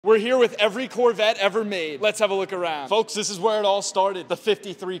We're here with every Corvette ever made. Let's have a look around. Folks, this is where it all started, the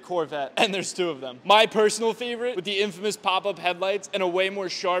 53 Corvette, and there's two of them. My personal favorite, with the infamous pop-up headlights and a way more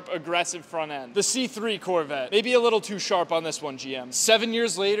sharp, aggressive front end. The C3 Corvette, maybe a little too sharp on this one, GM. 7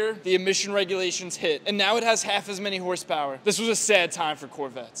 years later, the emission regulations hit, and now it has half as many horsepower. This was a sad time for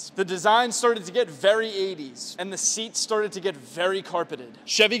Corvettes. The design started to get very 80s, and the seats started to get very carpeted.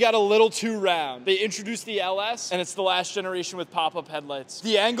 Chevy got a little too round. They introduced the LS, and it's the last generation with pop-up headlights.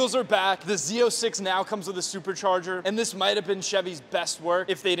 The angles are back. The Z06 now comes with a supercharger, and this might have been Chevy's best work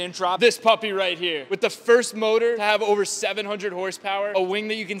if they didn't drop this puppy right here. With the first motor to have over 700 horsepower, a wing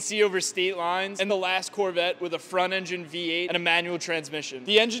that you can see over state lines, and the last Corvette with a front-engine V8 and a manual transmission.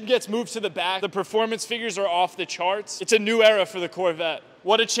 The engine gets moved to the back. The performance figures are off the charts. It's a new era for the Corvette.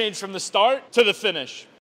 What a change from the start to the finish.